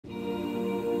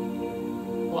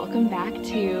welcome back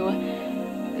to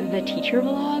the teacher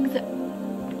vlogs.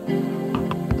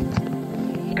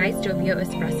 Iced Doppio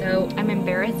espresso. I'm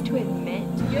embarrassed to admit.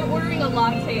 You're ordering a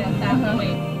latte at that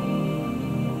point.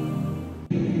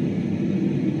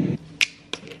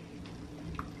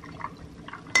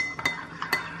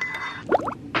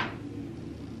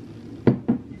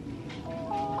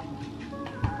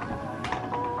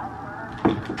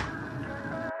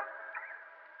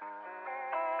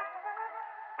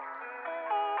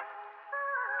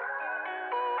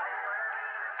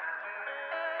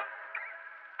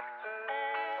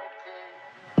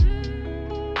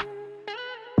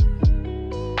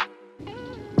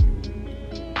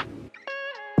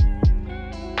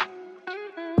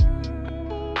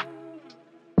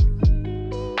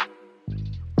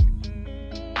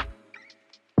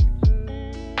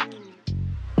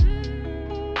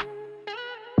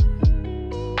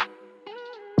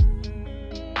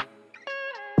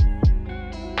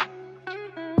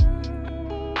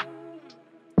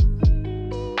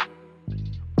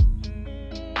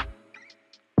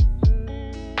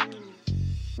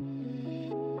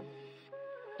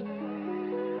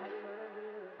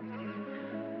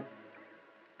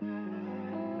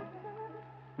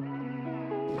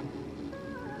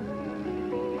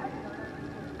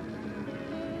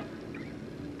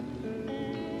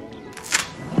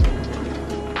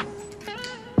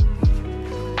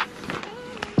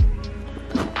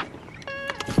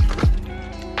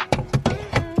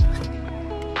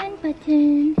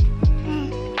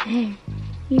 Hey,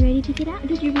 you ready to get out?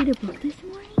 Did you read a book this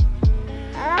morning?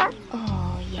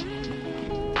 Oh, yeah.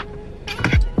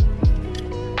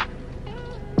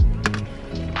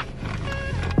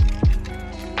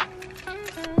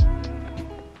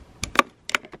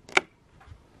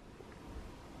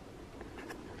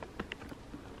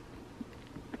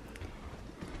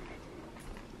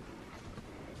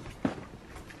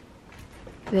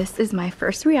 This is my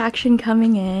first reaction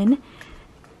coming in.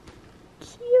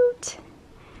 Cute.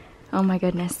 Oh my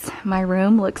goodness, my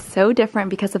room looks so different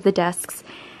because of the desks.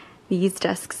 These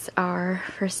desks are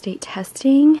for state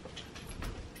testing.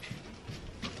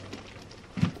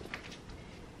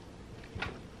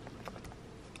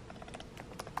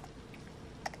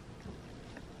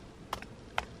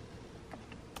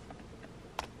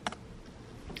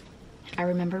 I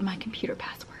remembered my computer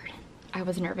password. I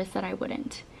was nervous that I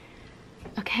wouldn't.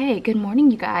 Okay, good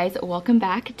morning you guys. Welcome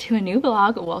back to a new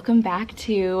vlog. Welcome back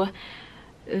to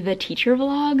the teacher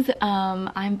vlogs.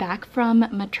 I'm back from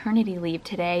maternity leave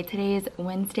today. Today is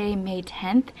Wednesday, May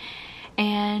 10th.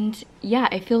 And yeah,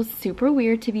 it feels super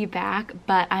weird to be back,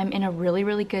 but I'm in a really,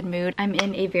 really good mood. I'm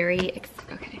in a very,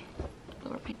 okay,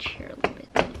 lower my chair a little bit.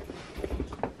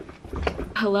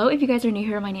 Hello, if you guys are new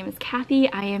here, my name is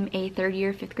Kathy. I am a third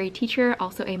year, fifth grade teacher,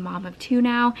 also a mom of two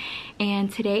now.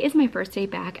 And today is my first day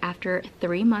back after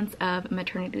 3 months of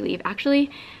maternity leave.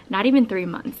 Actually, not even 3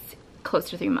 months,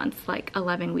 close to 3 months, like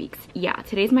 11 weeks. Yeah,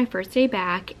 today's my first day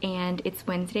back and it's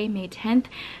Wednesday, May 10th.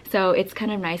 So it's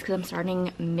kind of nice because I'm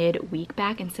starting mid-week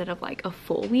back instead of like a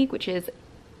full week, which is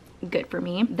good for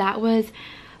me. That was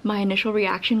my initial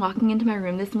reaction walking into my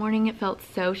room this morning. It felt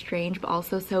so strange, but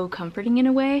also so comforting in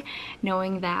a way,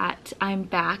 knowing that I'm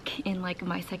back in like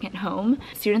my second home.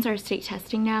 Students are state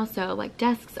testing now, so like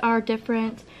desks are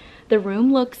different. The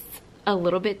room looks a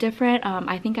little bit different.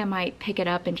 I think I might pick it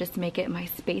up and just make it my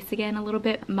space again a little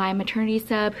bit. My maternity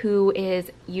sub, who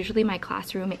is usually my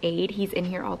classroom aide, he's in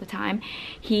here all the time.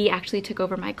 He actually took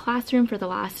over my classroom for the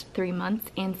last 3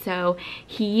 months, and so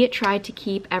he tried to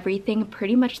keep everything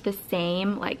pretty much the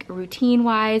same, like routine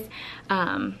wise,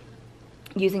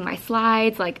 using my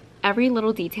slides, like every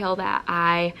little detail that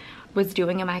I was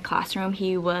doing in my classroom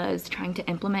he was trying to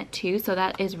implement too. So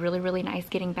that is really, really nice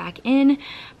getting back in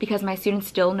because my students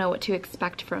still know what to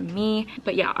expect from me.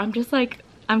 But yeah, I'm just like,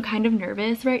 I'm kind of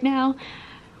nervous right now.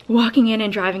 Walking in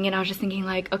and driving in, I was just thinking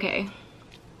like, okay,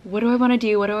 what do I want to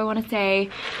do? What do I want to say?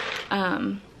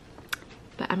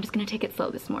 But I'm just gonna take it slow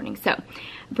this morning. So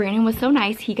Brandon was so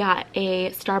nice. He got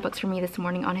a Starbucks for me this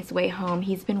morning on his way home.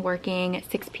 He's been working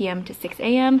 6 p.m. to 6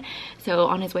 a.m. So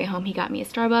on his way home, he got me a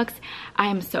Starbucks. I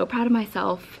am so proud of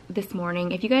myself this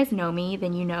morning. If you guys know me,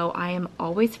 then you know I am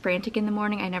always frantic in the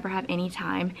morning. I never have any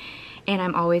time and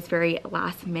I'm always very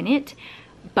last minute.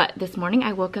 But this morning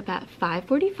I woke up at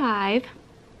 5:45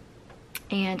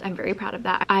 and I'm very proud of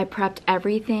that. I prepped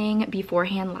everything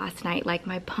beforehand last night, like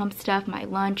my pump stuff, my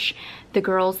lunch, the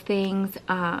girls' things,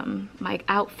 my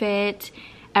outfit,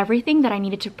 everything that I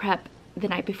needed to prep the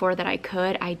night before that I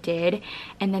could, I did.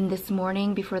 And then this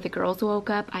morning before the girls woke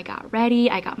up, I got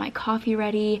ready, I got my coffee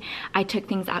ready, I took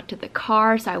things out to the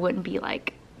car so I wouldn't be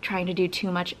like trying to do too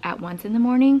much at once in the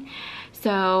morning.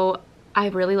 So I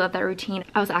really love that routine.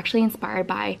 I was actually inspired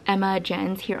by Emma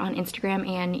Jens here on Instagram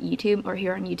and YouTube, or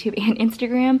here on YouTube and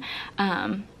Instagram.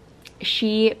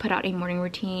 She put out a morning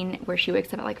routine where she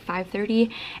wakes up at like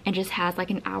 5:30 and just has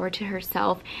like an hour to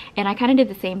herself, and I kind of did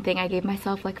the same thing. I gave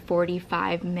myself like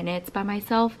 45 minutes by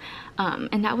myself,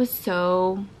 and that was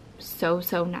so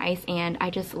nice, and I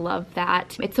just love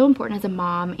that. It's so important as a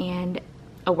mom, and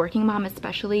a working mom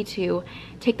especially, to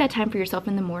take that time for yourself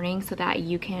in the morning so that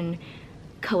you can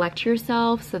collect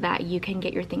yourself, so that you can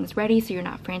get your things ready, so you're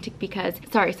not frantic. Because,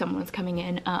 sorry, someone's coming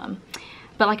in.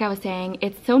 But like I was saying,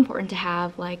 it's so important to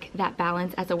have like that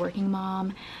balance as a working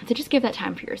mom, to just give that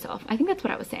time for yourself. I think that's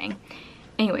what I was saying.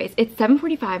 Anyways, it's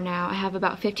 7:45 now. I have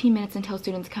about 15 minutes until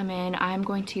students come in. I'm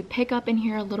going to pick up in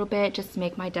here a little bit, just to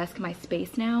make my desk my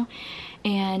space now,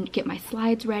 and get my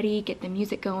slides ready, get the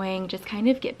music going, just kind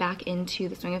of get back into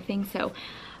the swing of things. So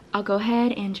I'll go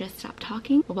ahead and just stop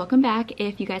talking. Welcome back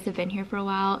if you guys have been here for a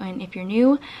while, and if you're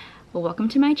new, well, welcome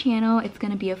to my channel. It's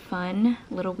gonna be a fun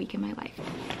little week in my life.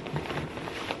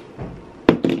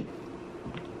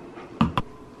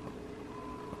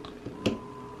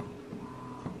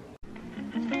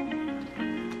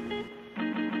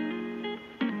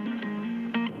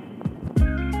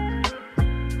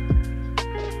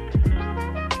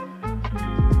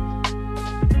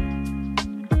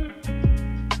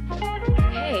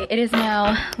 It is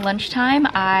now lunchtime.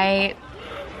 I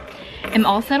am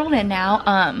all settled in now.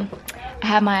 I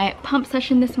have my pump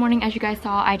session this morning. As you guys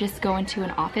saw, I just go into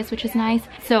an office, which is nice.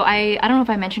 So I don't know if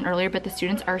I mentioned earlier, but the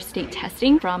students are state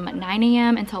testing from 9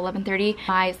 a.m. until 11:30.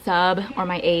 My sub, or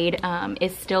my aide,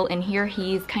 is still in here.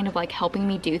 He's kind of like helping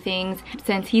me do things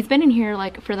since he's been in here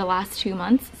like for the last 2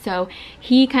 months. So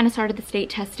he kind of started the state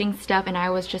testing stuff, and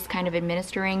I was just kind of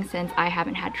administering since I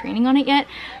haven't had training on it yet.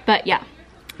 But yeah,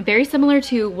 very similar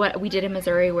to what we did in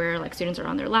Missouri, where like students are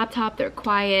on their laptop, they're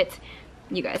quiet.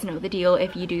 You guys know the deal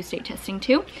if you do state testing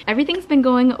too. Everything's been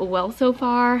going well so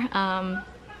far.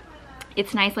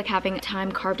 It's nice like having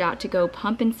time carved out to go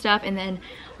pump and stuff, and then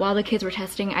while the kids were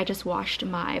testing, I just washed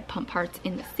my pump parts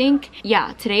in the sink.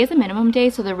 Yeah, today is a minimum day,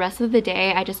 so the rest of the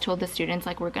day I just told the students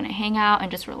like we're gonna hang out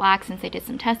and just relax since they did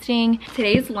some testing.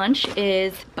 Today's lunch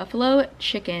is buffalo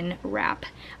chicken wrap.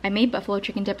 I made buffalo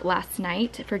chicken dip last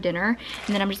night for dinner,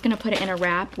 and then I'm just gonna put it in a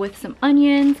wrap with some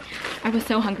onions. I was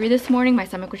so hungry this morning, my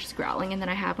stomach was just growling, and then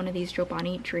I have one of these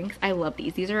Jobani drinks. I love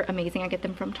these. These are amazing. I get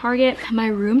them from Target. My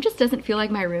room just doesn't feel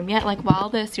like my room yet. Like while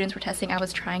the students were testing, I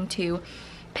was trying to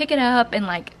pick it up and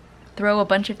like throw a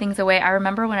bunch of things away. I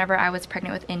remember whenever I was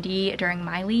pregnant with Indy during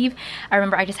my leave, I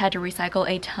remember I just had to recycle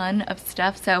a ton of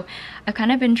stuff. So I've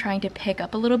kind of been trying to pick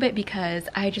up a little bit because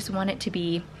I just want it to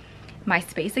be my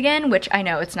space again, which I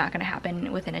know it's not gonna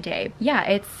happen within a day. Yeah,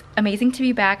 it's amazing to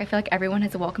be back. I feel like everyone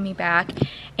has welcomed me back,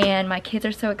 and my kids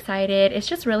are so excited. It's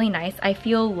just really nice. I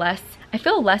feel less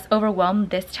overwhelmed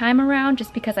this time around,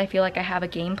 just because I feel like I have a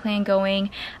game plan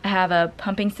going, I have a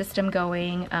pumping system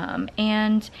going,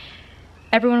 and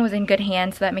everyone was in good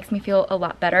hands, so that makes me feel a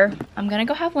lot better. I'm gonna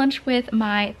go have lunch with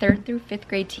my 3rd through 5th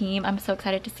grade team. I'm so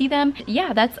excited to see them.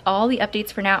 Yeah, that's all the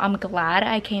updates for now. I'm glad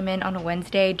I came in on a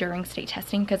Wednesday during state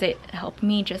testing because it helped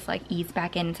me just like ease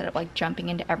back in instead of like jumping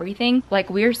into everything. Like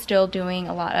we're still doing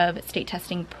a lot of state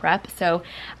testing prep, so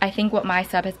I think what my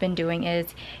sub has been doing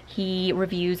is he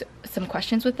reviews some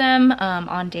questions with them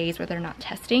on days where they're not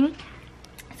testing.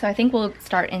 So I think we'll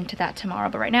start into that tomorrow,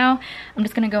 but right now I'm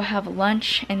just gonna go have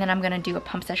lunch, and then I'm gonna do a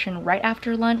pump session right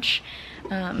after lunch.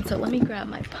 So let me grab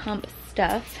my pump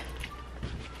stuff.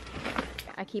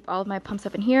 I keep all of my pumps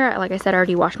up in here. Like I said, I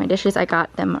already washed my dishes. I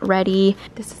got them ready.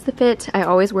 This is the fit. I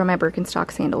always wear my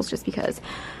Birkenstock sandals just because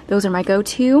those are my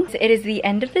go-to. It is the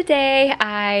end of the day.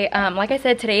 Like I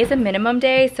said, today is a minimum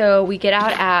day, so we get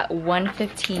out at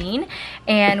 1:15,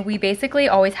 and we basically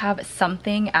always have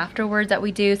something afterwards that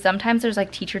we do. Sometimes there's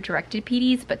like teacher-directed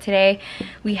PDs, but today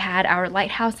we had our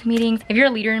lighthouse meetings. If you're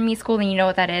a leader in me school, then you know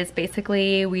what that is.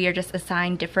 Basically, we are just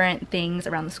assigned different things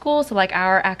around the school. So like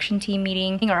our action team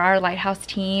meeting, or our lighthouse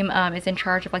team is in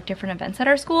charge of like different events at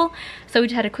our school. So we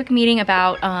just had a quick meeting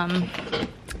about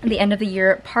the end of the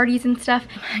year parties and stuff.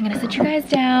 I'm gonna sit you guys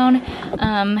down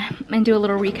and do a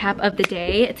little recap of the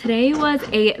day. Today was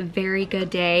a very good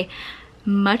day.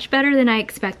 Much better than I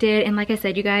expected, and like I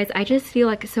said, you guys, I just feel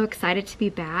like so excited to be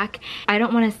back. I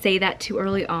don't want to say that too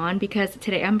early on because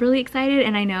today I'm really excited,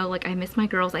 and I know like I miss my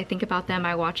girls. I think about them,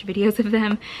 I watch videos of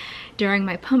them during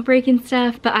my pump break and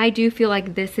stuff, but I do feel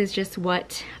like this is just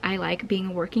what I like, being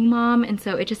a working mom, and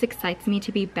so it just excites me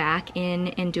to be back in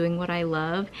and doing what I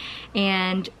love,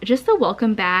 and just the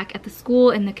welcome back at the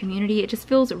school and the community, it just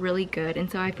feels really good,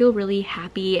 and so I feel really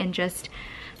happy and just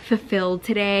fulfilled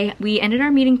today. We ended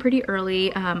our meeting pretty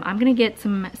early. I'm gonna get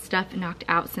some stuff knocked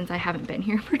out since I haven't been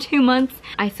here for 2 months.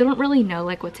 I still don't really know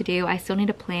like what to do. I still need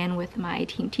to plan with my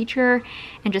team teacher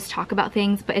and just talk about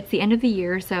things, but it's the end of the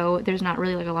year, so there's not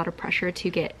really like a lot of pressure to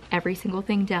get every single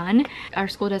thing done. Our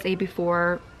school does a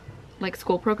before like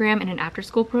school program and an after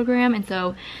school program, and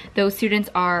so those students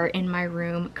are in my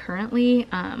room currently.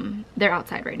 They're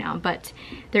outside right now, but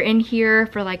they're in here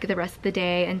for like the rest of the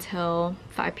day until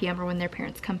 5 p.m. or when their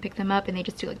parents come pick them up, and they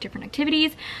just do like different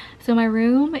activities. So my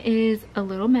room is a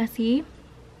little messy,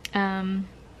 and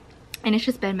it's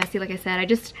just been messy. Like I said,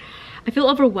 I feel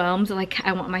overwhelmed, like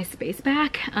I want my space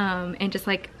back, and just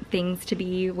like things to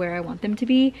be where I want them to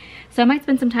be. So I might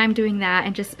spend some time doing that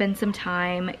and just spend some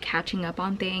time catching up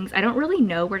on things. I don't really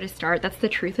know where to start. That's the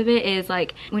truth of it, is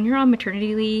like when you're on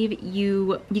maternity leave,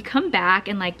 you come back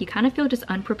and like you kind of feel just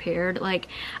unprepared. Like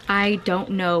I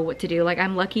don't know what to do. Like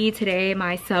I'm lucky today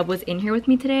my sub was in here with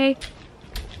me today.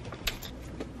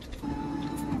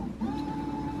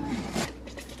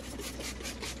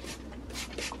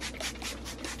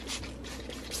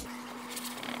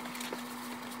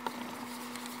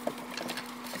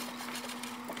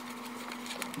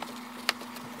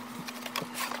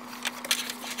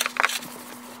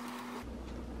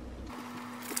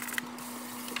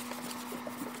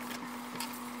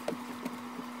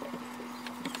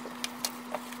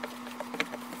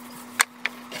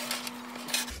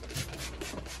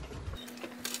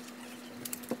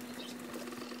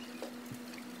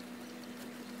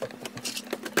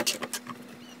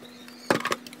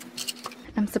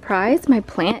 I'm surprised my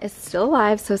plant is still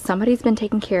alive, so somebody's been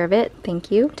taking care of it.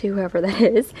 Thank you to whoever that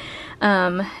is.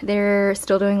 They're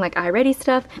still doing like iReady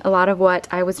stuff. A lot of what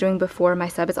I was doing before my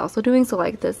sub is also doing, so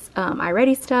like this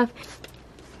iReady stuff.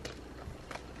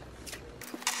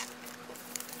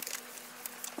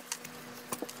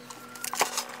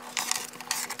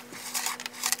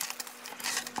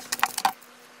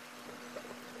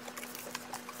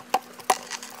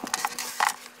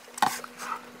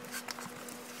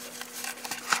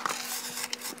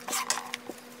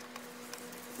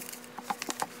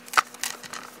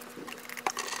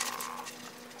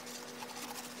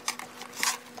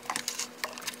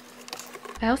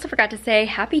 I also forgot to say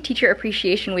happy Teacher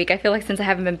Appreciation Week. I feel like since I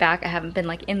haven't been back, I haven't been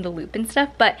like in the loop and stuff,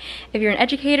 but if you're an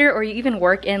educator or you even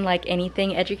work in like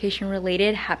anything education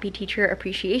related, happy Teacher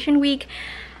Appreciation Week.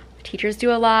 Teachers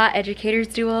do a lot, educators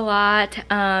do a lot,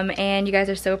 and you guys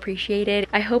are so appreciated.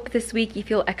 I hope this week you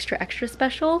feel extra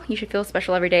special. You should feel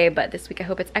special every day, but this week I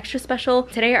hope it's extra special.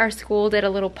 Today our school did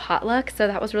a little potluck, so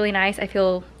that was really nice. I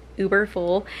feel uber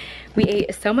full. We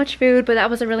ate so much food, but that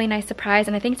was a really nice surprise,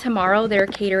 and I think tomorrow they're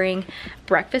catering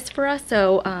breakfast for us,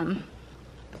 so out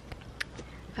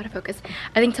of focus.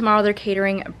 I think tomorrow they're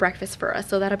catering breakfast for us,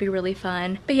 so that'll be really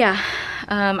fun. But yeah,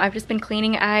 I've just been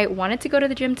cleaning. I wanted to go to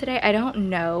the gym today. I don't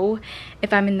know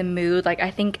if I'm in the mood. Like I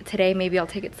think today maybe I'll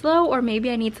take it slow, or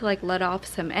maybe I need to like let off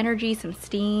some energy, some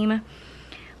steam.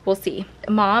 We'll see.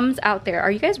 Moms out there, are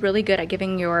you guys really good at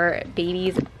giving your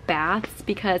babies baths?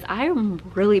 Because I'm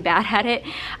really bad at it.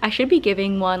 I should be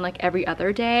giving one like every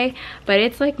other day, but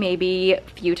it's like maybe a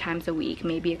few times a week,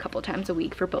 maybe a couple times a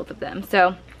week for both of them.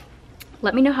 So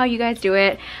let me know how you guys do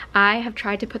it. I have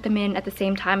tried to put them in at the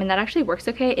same time, and that actually works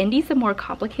okay. Indy's the more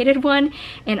complicated one,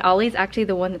 and Ollie's actually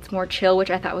the one that's more chill,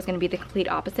 which I thought was gonna be the complete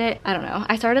opposite. I don't know.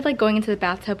 I started like going into the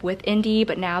bathtub with Indy,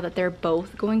 but now that they're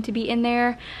both going to be in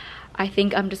there, I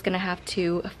think I'm just gonna have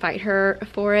to fight her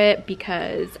for it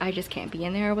because I just can't be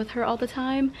in there with her all the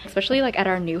time. Especially like at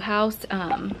our new house,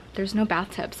 there's no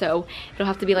bathtub, so it'll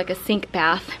have to be like a sink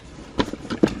bath.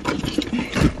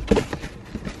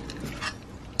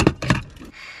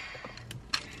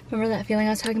 Remember that feeling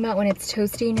I was talking about when it's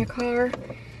toasty in your car?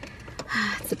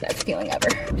 It's the best feeling ever.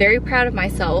 Very proud of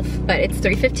myself, but it's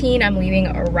 3:15. I'm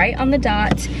leaving right on the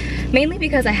dot, mainly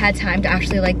because I had time to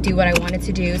actually like do what I wanted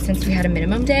to do since we had a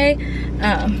minimum day.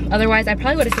 Otherwise, I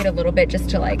probably would have stayed a little bit just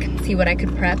to like see what I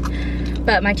could prep.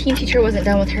 But my team teacher wasn't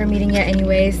done with her meeting yet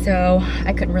anyway, so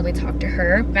I couldn't really talk to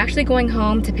her. I'm actually going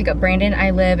home to pick up Brandon.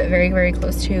 I live very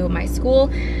close to my school,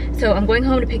 so I'm going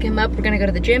home to pick him up. We're gonna go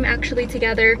to the gym actually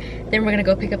together, then we're gonna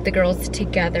go pick up the girls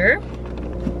together.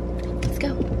 Let's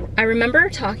go. I remember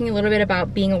talking a little bit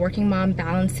about being a working mom,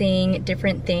 balancing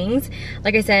different things.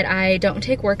 Like I said, I don't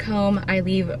take work home. I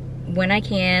leave when I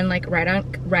can, like right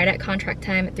at contract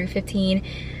time at 3:15.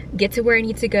 Get to where I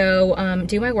need to go,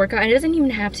 do my workout. And it doesn't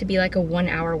even have to be like a 1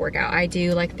 hour workout. I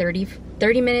do like 30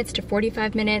 minutes to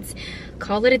 45 minutes,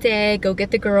 call it a day, go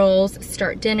get the girls,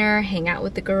 start dinner, hang out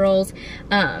with the girls.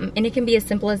 And it can be as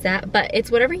simple as that, but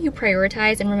it's whatever you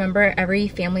prioritize. And remember, every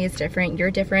family is different,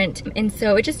 you're different. And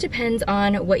so it just depends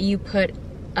on what you put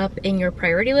up in your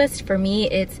priority list. For me,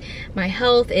 it's my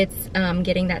health, it's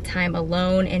getting that time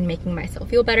alone and making myself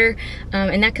feel better.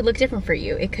 And that could look different for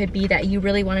you. It could be that you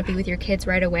really want to be with your kids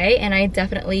right away, and I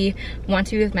definitely want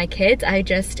to be with my kids. I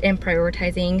just am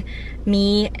prioritizing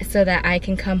me so that I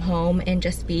can come home and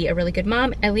just be a really good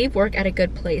mom. I leave work at a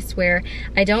good place where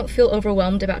I don't feel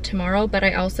overwhelmed about tomorrow, but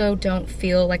I also don't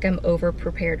feel like I'm over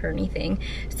prepared or anything.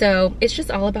 So it's just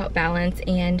all about balance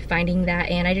and finding that,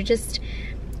 and I just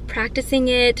practicing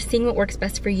it, seeing what works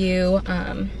best for you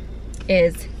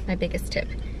is my biggest tip.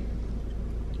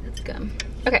 Let's go.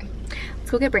 Okay,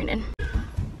 let's go get Brandon.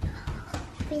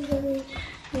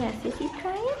 Yeah, Sissy's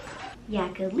crying?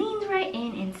 Yaka leans right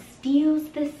in and steals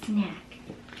the snack.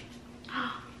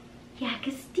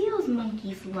 Yaka steals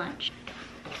Monkey's lunch.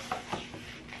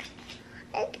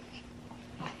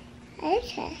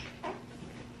 Okay.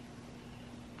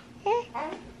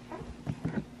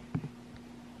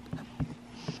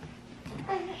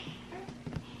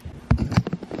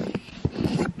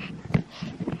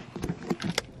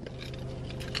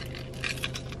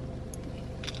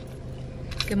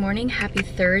 Good morning, happy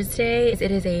Thursday. It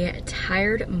is a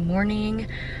tired morning,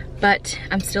 but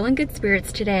I'm still in good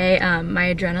spirits today.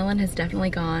 My adrenaline has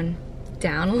definitely gone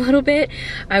down a little bit.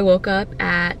 I woke up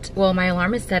at, well, my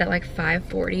alarm is set at like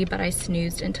 5:40, but I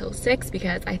snoozed until 6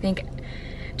 because I think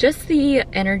just the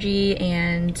energy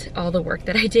and all the work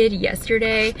that I did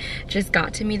yesterday just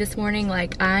got to me this morning.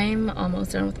 Like, I'm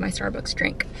almost done with my Starbucks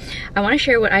drink. I want to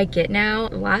share what I get now.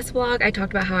 Last vlog, I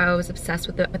talked about how I was obsessed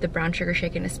with the brown sugar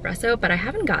shake and espresso, but I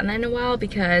haven't gotten that in a while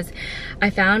because I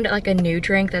found like a new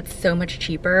drink that's so much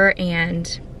cheaper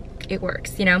and it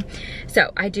works, you know?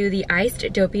 So I do the iced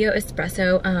doppio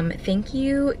espresso. Thank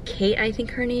you, Kate, I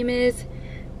think her name is.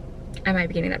 I might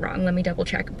be getting that wrong. Let me double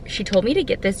check. She told me to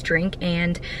get this drink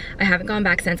and I haven't gone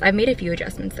back since. I've made a few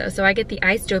adjustments though. So I get the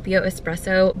iced doppio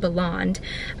espresso blonde,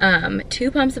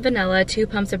 2 pumps of vanilla, 2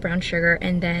 pumps of brown sugar,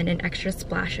 and then an extra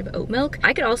splash of oat milk.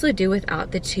 I could also do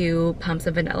without the 2 pumps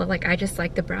of vanilla. Like, I just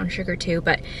like the brown sugar too.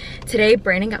 But today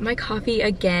Brandon got my coffee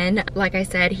again. Like I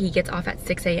said, he gets off at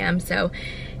 6 a.m. So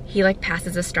he like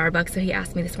passes a Starbucks, so he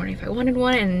asked me this morning if I wanted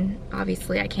one, and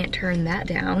obviously I can't turn that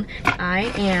down.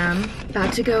 I am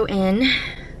about to go in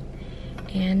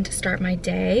and start my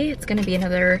day. It's gonna be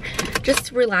another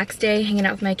just relaxed day, hanging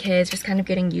out with my kids, just kind of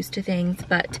getting used to things,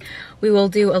 but we will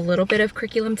do a little bit of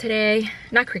curriculum today.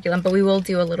 Not curriculum, but we will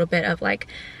do a little bit of like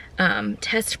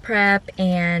test prep,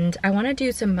 and I wanna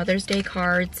do some Mother's Day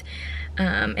cards.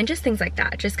 And just things like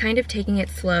that, just kind of taking it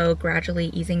slow,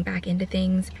 gradually easing back into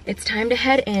things. It's time to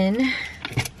head in.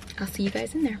 I'll see you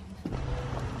guys in there.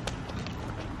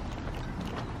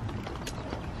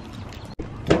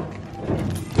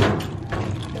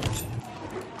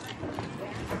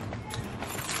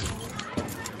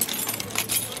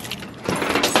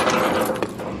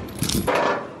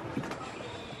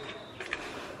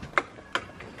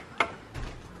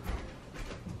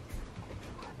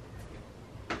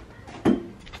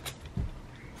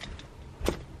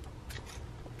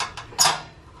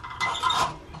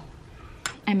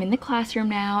 I'm in the classroom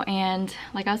now, and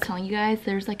like I was telling you guys,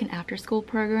 there's like an after school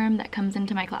program that comes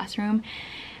into my classroom,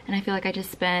 and I feel like I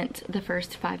just spent the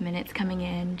first 5 minutes coming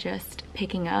in just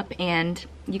picking up. And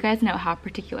you guys know how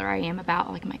particular I am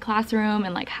about like my classroom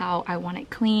and like how I want it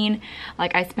clean.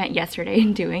 Like, I spent yesterday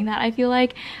doing that, I feel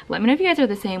like. Let me know if you guys are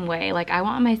the same way. Like, I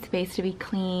want my space to be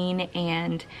clean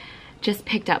and just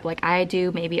picked up. Like, I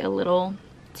do maybe a little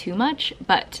too much,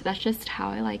 but that's just how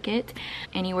I like it.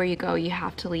 Anywhere you go, you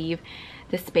have to leave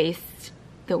the space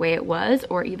the way it was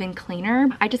or even cleaner.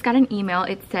 I just got an email.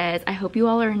 It says, I hope you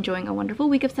all are enjoying a wonderful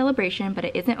week of celebration, but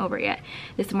it isn't over yet.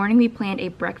 This morning we planned a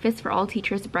breakfast for all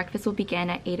teachers. Breakfast will begin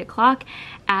at 8 o'clock.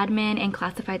 Admin and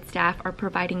classified staff are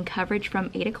providing coverage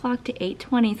from 8 o'clock to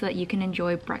 8:20 so that you can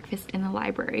enjoy breakfast in the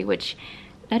library, which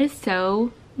that is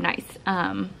so nice.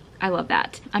 I love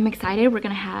that. I'm excited. We're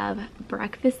gonna have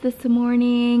breakfast this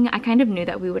morning. I kind of knew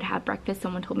that we would have breakfast.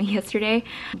 Someone told me yesterday,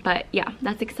 but yeah,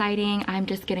 that's exciting. I'm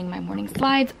just getting my morning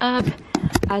slides up.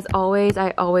 As always,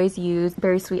 I always use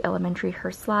Very Sweet Elementary,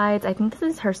 her slides. I think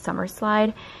this is her summer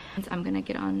slide. So I'm gonna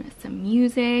get on some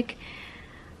music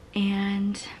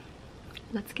and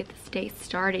let's get this day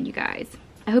started, you guys.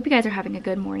 I hope you guys are having a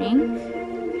good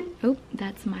morning. Oh,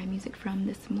 that's my music from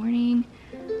this morning.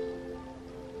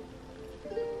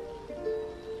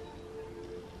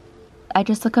 I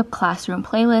just look up classroom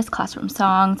playlist, classroom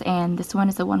songs, and this one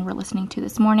is the one we're listening to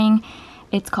this morning.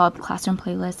 It's called Classroom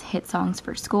Playlist Hit Songs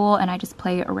for School, and I just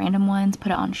play random ones,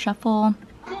 put it on shuffle.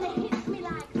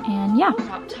 And yeah.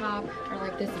 Top or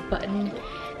like this button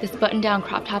This button-down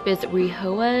crop top is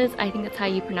Rihoa's. I think that's how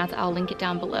you pronounce it. I'll link it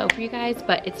down below for you guys,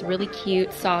 but it's really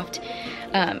cute, soft,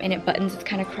 and it buttons. It's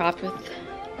kind of cropped with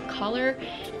collar.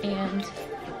 And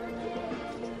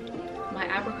my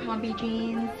Abercrombie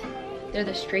jeans. They're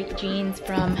the straight jeans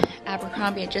from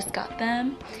Abercrombie. I just got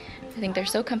them. I think they're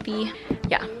so comfy.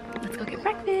 Yeah, let's go get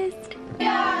breakfast.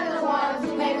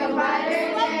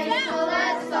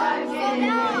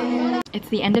 It's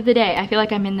the end of the day. I feel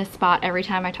like I'm in this spot every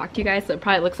time I talk to you guys, so it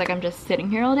probably looks like I'm just sitting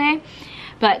here all day.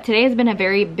 But today has been a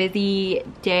very busy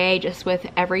day just with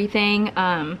everything.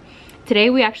 Today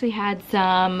we actually had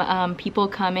some people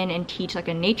come in and teach like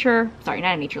a nature, sorry,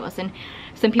 not a nature lesson.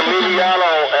 Some people come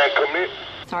in.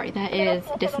 Sorry, that is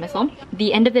dismissal.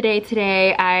 The end of the day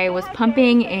today, I was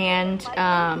pumping and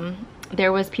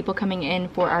there was people coming in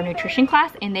for our nutrition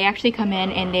class, and they actually come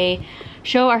in and they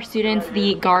show our students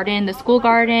the garden, the school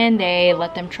garden. They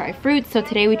let them try fruits. So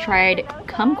today we tried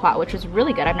kumquat, which was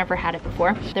really good. I've never had it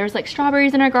before. There's like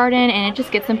strawberries in our garden, and it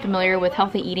just gets them familiar with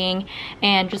healthy eating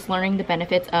and just learning the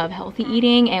benefits of healthy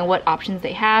eating and what options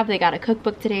they have. They got a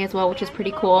cookbook today as well, which is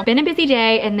pretty cool. Been a busy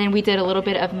day, and then we did a little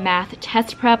bit of math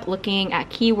test prep, looking at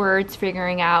keywords,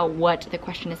 figuring out what the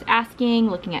question is asking,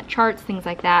 looking at charts, things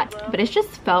like that. But it's just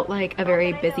felt like a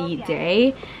very busy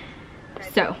day.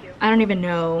 So I don't even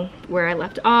know where I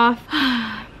left off.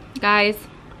 Guys,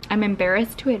 I'm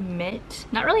embarrassed to admit,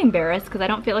 not really embarrassed because I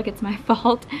don't feel like it's my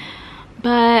fault,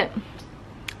 but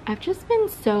I've just been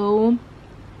so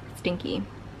stinky.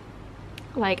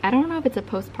 Like, I don't know if it's a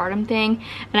postpartum thing,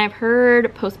 and I've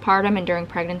heard postpartum and during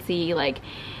pregnancy, like,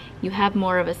 you have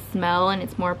more of a smell and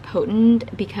it's more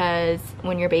potent because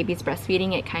when your baby's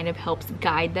breastfeeding, it kind of helps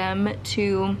guide them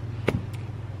to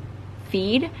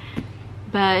feed.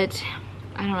 But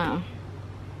I don't know.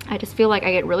 I just feel like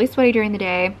I get really sweaty during the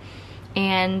day,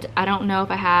 and I don't know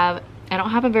if I don't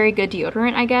have a very good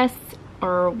deodorant, I guess,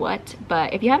 or what.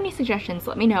 But if you have any suggestions,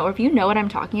 let me know. Or if you know what I'm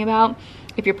talking about,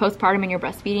 if you're postpartum and you're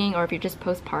breastfeeding, or if you're just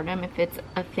postpartum, if it's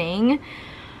a thing,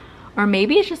 or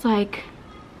maybe it's just like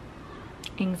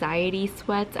anxiety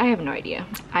sweats. I have no idea.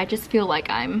 I just feel like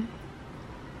I'm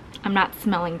not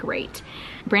smelling great.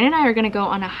 Brandon and I are gonna go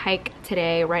on a hike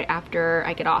today right after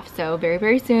I get off, so very,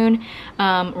 very soon.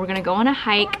 We're gonna go on a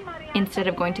hike instead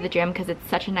of going to the gym because it's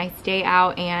such a nice day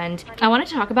out. And I wanted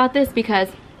to talk about this because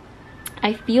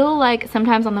I feel like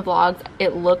sometimes on the vlogs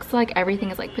it looks like everything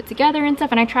is like put together and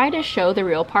stuff, and I try to show the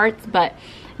real parts, but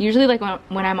usually like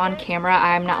when I'm on camera,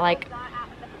 I'm not like,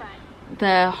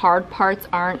 the hard parts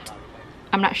I'm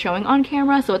not showing on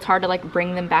camera, so it's hard to like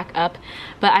bring them back up.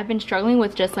 But I've been struggling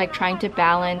with just like trying to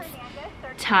balance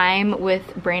time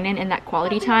with Brandon and that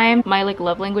quality time. My like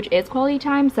love language is quality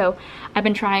time, so I've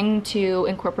been trying to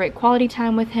incorporate quality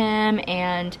time with him,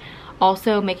 and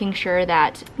also making sure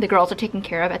that the girls are taken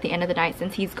care of at the end of the night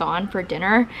since he's gone for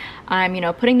dinner. I'm, you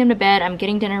know, putting them to bed, I'm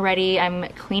getting dinner ready, I'm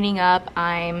cleaning up,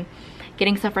 I'm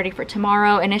getting stuff ready for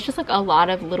tomorrow, and it's just like a lot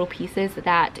of little pieces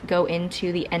that go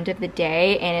into the end of the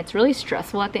day, and it's really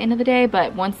stressful at the end of the day.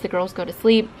 But once the girls go to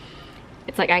sleep,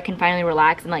 it's like I can finally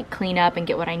relax and like clean up and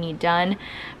get what I need done.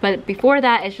 But before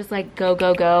that, it's just like go,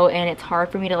 go, go, and it's hard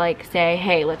for me to like say,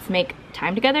 hey, let's make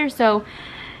time together. So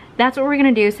that's what we're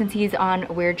gonna do. Since he's on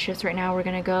weird shifts right now, we're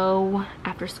gonna go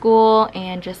after school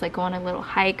and just like go on a little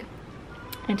hike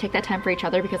and take that time for each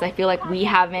other, because I feel like we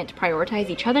haven't prioritized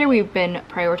each other. We've been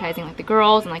prioritizing like the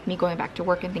girls and like me going back to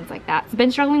work and things like that. I've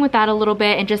been struggling with that a little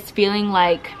bit and just feeling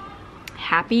like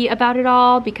happy about it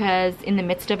all, because in the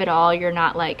midst of it all, you're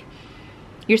not like,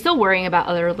 you're still worrying about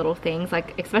other little things.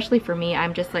 Like, especially for me,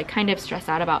 I'm just like kind of stressed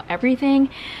out about everything,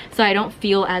 so I don't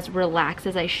feel as relaxed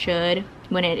as I should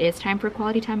when it is time for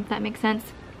quality time, if that makes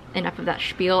sense. Enough of that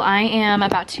spiel. I am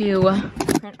about to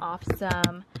print off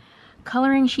some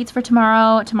coloring sheets for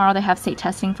tomorrow. Tomorrow they have state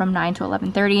testing from 9 to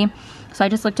 11:30. So I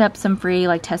just looked up some free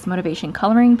like test motivation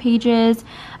coloring pages.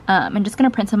 I'm just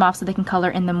gonna print some off so they can color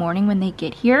in the morning when they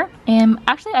get here. And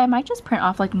actually I might just print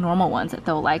off like normal ones that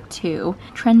they'll like too.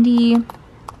 Trendy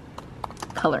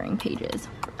coloring pages.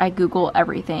 I Google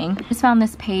everything. I just found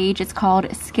this page. It's called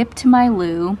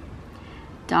skiptomyloo.org,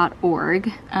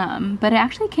 but it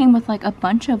actually came with like a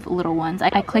bunch of little ones.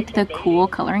 I clicked the cool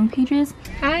coloring pages.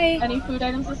 Hi. Any food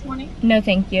items this morning? No,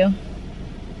 thank you.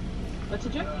 What's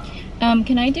your drink?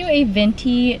 Can I do a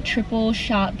venti triple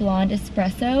shot blonde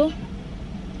espresso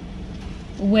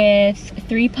with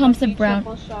 3 pumps of brown?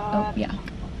 Oh yeah.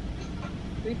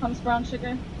 3 pumps brown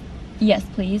sugar? Yes,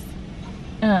 please.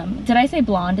 Did I say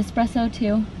blonde espresso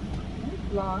too?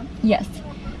 Blonde. Yes.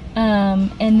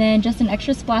 And then just an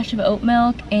extra splash of oat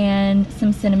milk and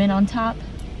some cinnamon on top.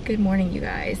 Good morning, you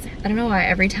guys. I don't know why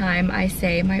every time I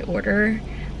say my order,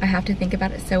 I have to think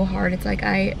about it so hard. It's like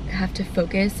I have to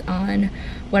focus on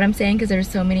what I'm saying because there's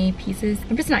so many pieces.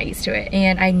 I'm just not used to it,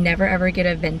 and I never ever get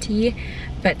a venti,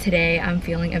 but today I'm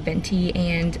feeling a venti,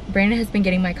 and Brandon has been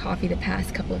getting my coffee the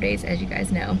past couple of days, as you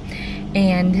guys know,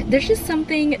 and there's just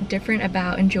something different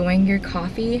about enjoying your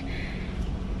coffee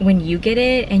when you get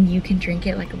it and you can drink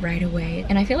it like right away.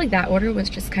 And I feel like that order was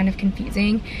just kind of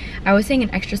confusing. I was saying an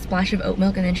extra splash of oat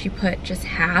milk, and then she put just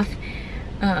half.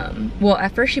 Well,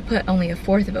 at first she put only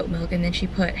 1/4 of oat milk, and then she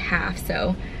put half,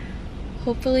 so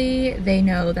hopefully they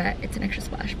know that it's an extra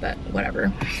splash, but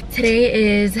whatever.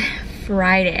 Today is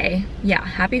Friday. Yeah,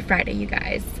 happy Friday, you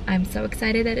guys. I'm so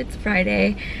excited that it's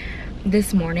Friday.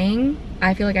 This morning,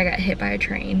 I feel like I got hit by a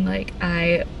train. Like,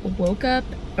 I woke up,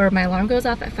 or my alarm goes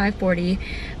off at 5:40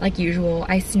 like usual.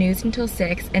 I snoozed until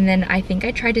 6, and then I think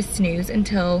I tried to snooze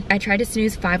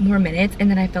 5 more minutes, and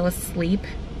then I fell asleep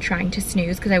trying to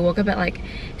snooze because I woke up at like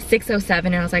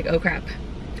 6:07, and I was like, oh crap.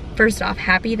 First off,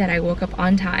 happy that I woke up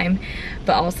on time,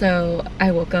 but also I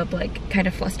woke up like kind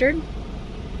of flustered.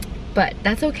 But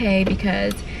that's okay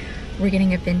because we're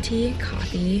getting a venti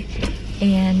coffee,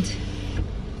 and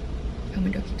my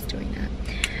window keeps doing that.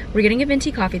 We're getting a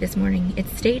venti coffee this morning.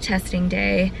 It's state testing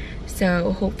day,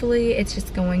 so hopefully it's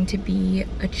just going to be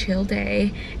a chill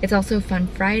day. It's also Fun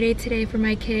Friday today for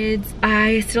my kids.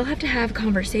 I still have to have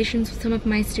conversations with some of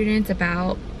my students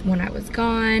about when I was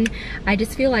gone. I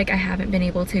just feel like I haven't been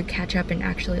able to catch up and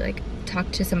actually like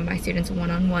talk to some of my students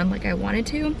one-on-one like I wanted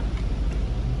to.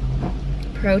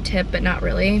 Pro tip, but not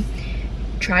really.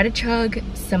 Try to chug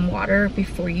some water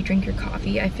before you drink your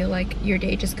coffee. I feel like your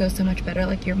day just goes so much better.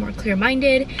 Like, you're more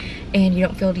clear-minded and you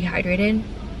don't feel dehydrated.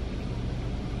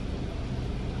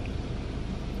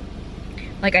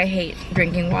 Like, I hate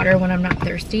drinking water when I'm not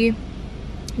thirsty,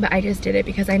 but I just did it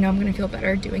because I know I'm gonna feel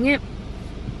better doing it.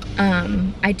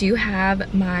 I do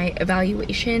have my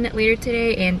evaluation later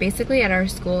today, and basically at our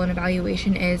school, an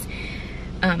evaluation is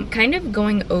kind of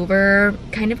going over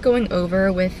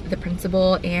with the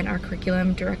principal and our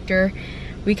curriculum director.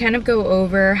 We kind of go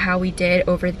over how we did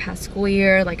over the past school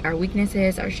year, like our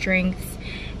weaknesses, our strengths,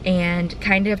 and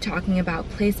kind of talking about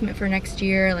placement for next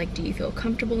year. Like, do you feel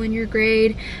comfortable in your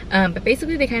grade? But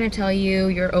basically they kind of tell you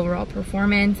your overall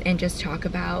performance and just talk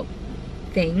about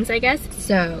things, I guess.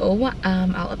 So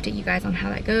I'll update you guys on how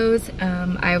that goes.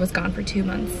 I was gone for 2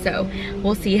 months, so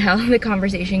we'll see how the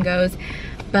conversation goes.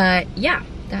 But yeah,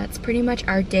 that's pretty much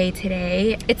our day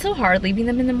today. It's so hard leaving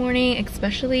them in the morning,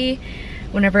 especially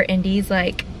whenever Indy's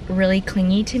like really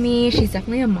clingy to me. She's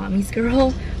definitely a mommy's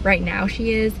girl. Right now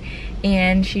she is,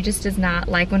 and she just does not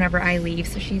like whenever I leave,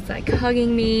 so she's like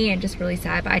hugging me and just really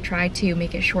sad. But I try to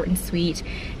make it short and sweet,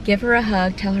 give her a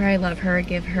hug, tell her I love her,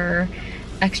 give her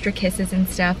extra kisses and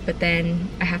stuff, but then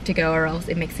I have to go or else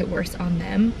it makes it worse on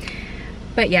them.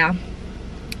 But yeah,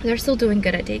 they're still doing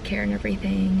good at daycare and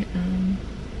everything.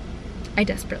 I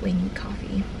desperately need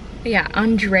coffee. But yeah,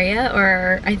 Andrea,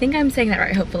 or I think I'm saying that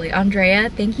right, hopefully. Andrea,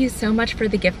 thank you so much for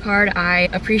the gift card. I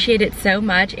appreciate it so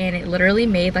much, and it literally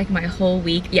made like my whole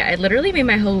week. Yeah, it literally made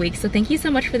my whole week, so thank you so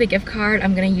much for the gift card.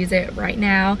 I'm gonna use it right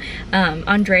now.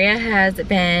 Andrea has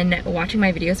been watching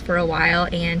my videos for a while,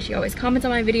 and she always comments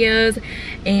on my videos,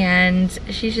 and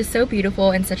she's just so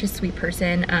beautiful and such a sweet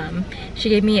person. She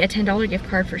gave me a $10 gift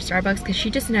card for Starbucks because she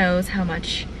just knows how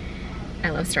much I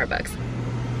love Starbucks.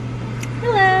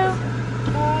 Hello.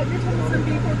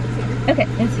 Okay,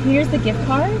 and so here's the gift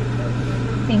card.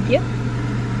 Thank you.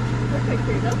 Perfect,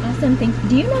 here you go. Awesome, thank you.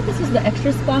 Do you know if this was the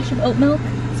extra splash of oat milk?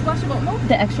 Splash of oat milk?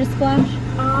 The extra splash?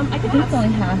 I think it's only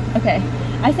half. Okay.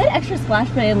 I said extra splash,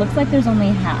 but it looks like there's only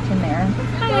half in there.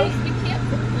 Hi. We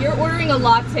can't. You're ordering a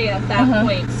latte at that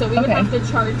point, so we would have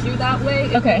to charge you that way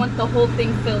if you want the whole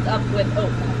thing filled up with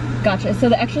oat milk. Gotcha. So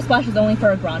the extra splash is only for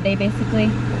a grande,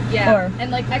 basically? Yeah. Or, and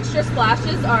like extra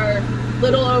splashes are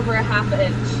little over a half an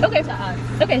inch to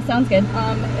us. Okay, sounds good.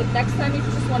 Next time you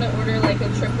just want to order like a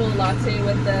triple latte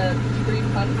with the 3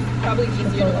 pumps, probably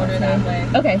easier to order that way.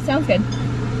 Okay, sounds good.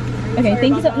 Okay,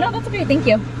 thank you so much. No, that's okay, thank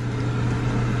you.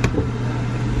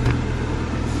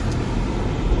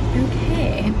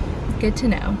 Okay, good to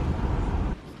know.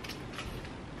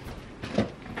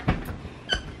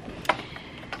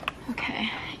 Okay,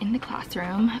 in the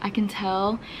classroom, I can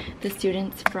tell the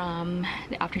students from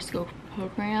the after school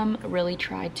program really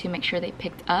tried to make sure they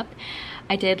picked up.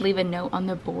 I did leave a note on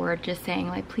the board just saying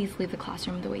like, please leave the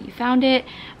classroom the way you found it.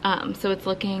 So it's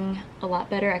looking a lot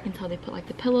better. I can tell they put like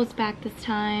the pillows back this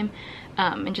time,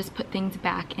 and just put things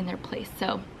back in their place.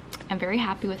 So I'm very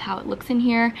happy with how it looks in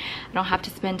here. I don't have to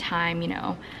spend time, you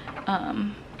know,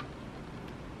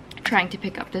 trying to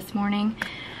pick up this morning.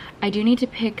 I do need to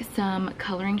pick some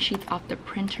coloring sheets off the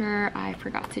printer. I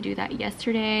forgot to do that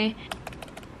yesterday.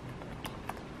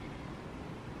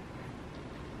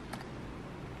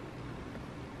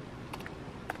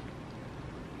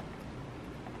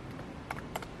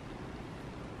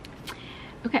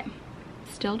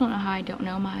 still don't know how I don't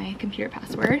know my computer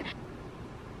password.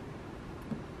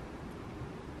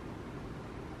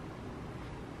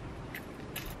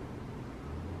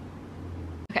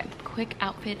 Okay, quick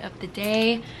outfit of the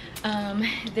day.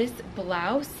 This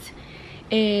blouse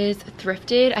is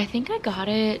thrifted. I think I got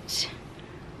it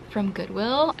from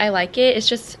Goodwill. I like it. It's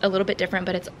just a little bit different,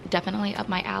 but it's definitely up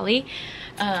my alley.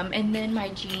 And then my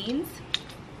jeans.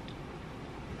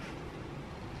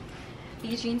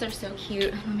 These jeans are so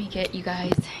cute. Let me get you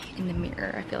guys in the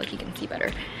mirror. I feel like you can see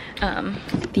better.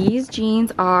 These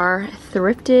jeans are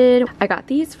thrifted. I got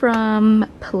these from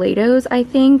Plato's, I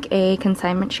think, a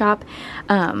consignment shop.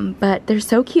 But they're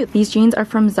so cute. These jeans are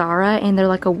from Zara and they're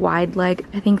like a wide leg.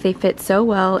 I think they fit so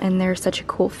well and they're such a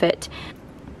cool fit.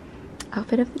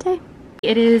 Outfit of the day.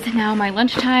 It is now my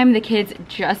lunchtime. The kids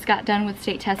just got done with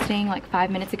state testing like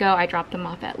 5 minutes ago. I dropped them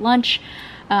off at lunch.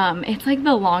 It's like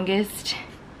the longest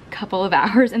couple of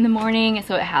hours in the morning,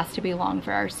 so it has to be long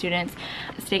for our students.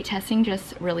 State testing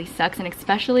just really sucks, and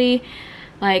especially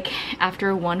like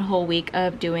after one whole week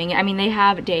of doing it. I mean, they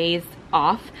have days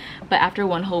off, but after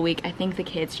one whole week, I think the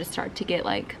kids just start to get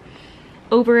like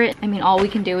over it. I mean, all we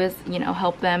can do is, you know,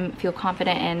 help them feel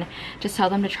confident and just tell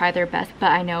them to try their best,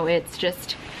 but I know it's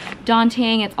just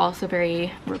daunting. It's also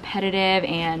very repetitive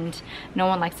and no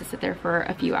one likes to sit there for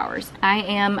a few hours. I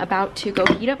am about to go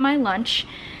heat up my lunch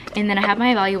and then I have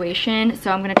my evaluation,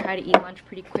 so I'm gonna try to eat lunch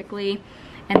pretty quickly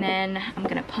and then I'm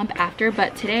gonna pump after.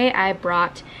 But today I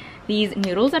brought these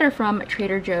noodles that are from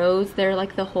Trader Joe's. They're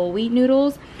like the whole wheat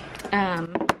noodles.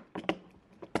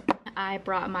 I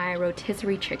brought my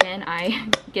rotisserie chicken. I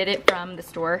get it from the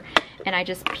store and I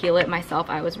just peel it myself.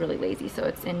 I was really lazy, so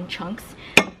it's in chunks.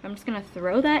 I'm just gonna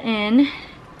throw that in.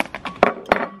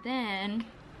 And then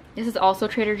this is also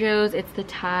Trader Joe's. It's the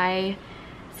Thai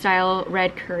style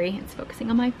red curry. It's focusing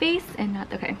on my face and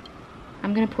not okay.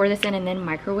 I'm gonna pour this in and then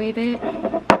microwave it.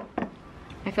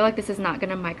 I feel like this is not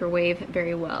gonna microwave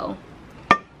very well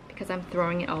because I'm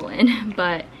throwing it all in,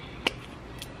 but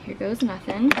here goes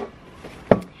nothing.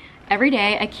 Every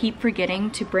day I keep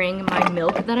forgetting to bring my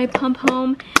milk that I pump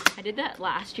home. I did that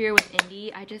last year with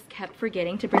Indy. I just kept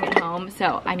forgetting to bring it home,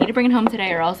 so I need to bring it home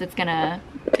today or else it's gonna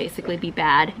basically be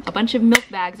bad. A bunch of milk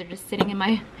bags are just sitting in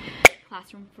my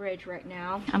classroom fridge right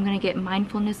now. I'm gonna get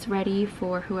mindfulness ready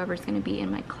for whoever's gonna be in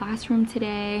my classroom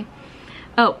today.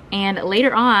 Oh, and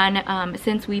later on,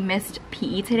 since we missed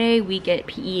PE today, we get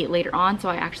PE later on, so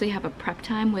I actually have a prep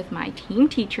time with my team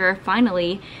teacher,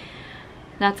 finally.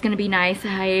 That's gonna be nice.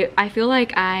 I feel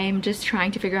like I'm just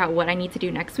trying to figure out what I need to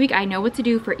do next week. I know what to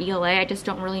do for ELA, I just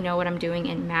don't really know what I'm doing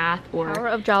in math or... Power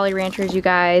of Jolly Ranchers, you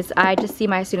guys. I just see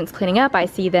my students cleaning up. I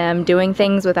see them doing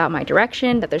things without my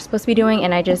direction that they're supposed to be doing,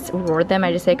 and I just reward them.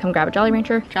 I just say, come grab a Jolly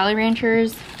Rancher. Jolly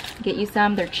Ranchers, get you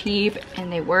some. They're cheap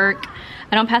and they work.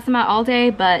 I don't pass them out all day,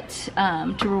 but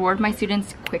to reward my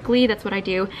students quickly, that's what I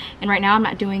do. And right now I'm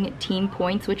not doing team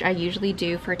points, which I usually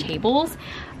do for tables,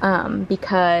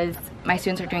 because my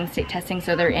students are doing state testing,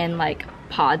 so they're in like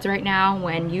pods right now,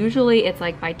 when usually it's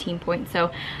like by team points. So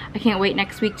I can't wait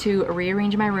next week to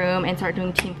rearrange my room and start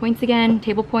doing team points again,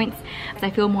 table points.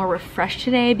 I feel more refreshed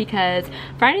today because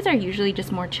Fridays are usually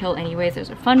just more chill anyways. There's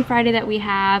a fun Friday that we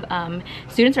have.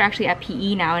 Students are actually at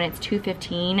PE now and it's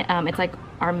 2:15. It's like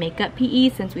our makeup PE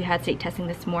since we had state testing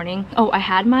this morning. Oh, I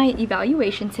had my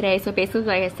evaluation today. So basically,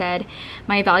 like I said,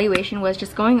 my evaluation was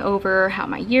just going over how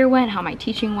my year went, how my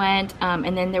teaching went,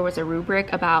 and then there was a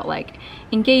rubric about like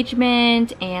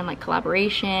engagement and like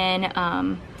collaboration,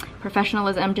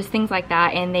 professionalism, just things like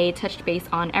that, and they touched base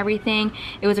on everything.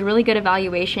 It was a really good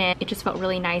evaluation. It just felt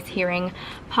really nice hearing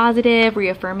positive,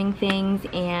 reaffirming things,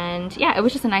 and yeah, it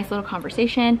was just a nice little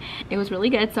conversation. It was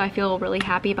really good, so I feel really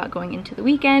happy about going into the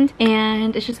weekend,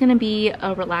 and it's just gonna be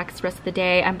a relaxed rest of the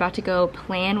day. I'm about to go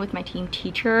plan with my team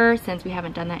teacher since we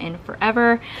haven't done that in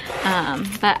forever,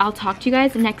 but I'll talk to you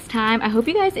guys next time. I hope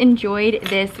you guys enjoyed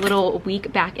this little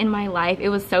week back in my life. It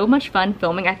was so much fun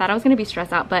filming. I thought I was gonna be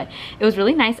stressed out, but it was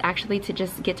really nice actually to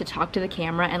just get to talk to the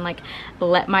camera and like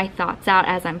let my thoughts out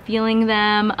as I'm feeling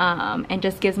them, and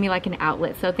just gives me like an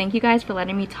outlet. So thank you guys for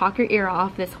letting me talk your ear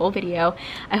off this whole video.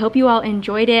 I hope you all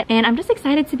enjoyed it, and I'm just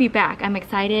excited to be back. I'm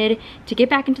excited to get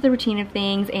back into the routine of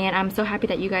things, and I'm so happy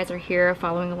that you guys are here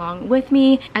following along with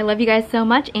me. I love you guys so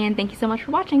much, and thank you so much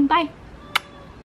for watching. Bye.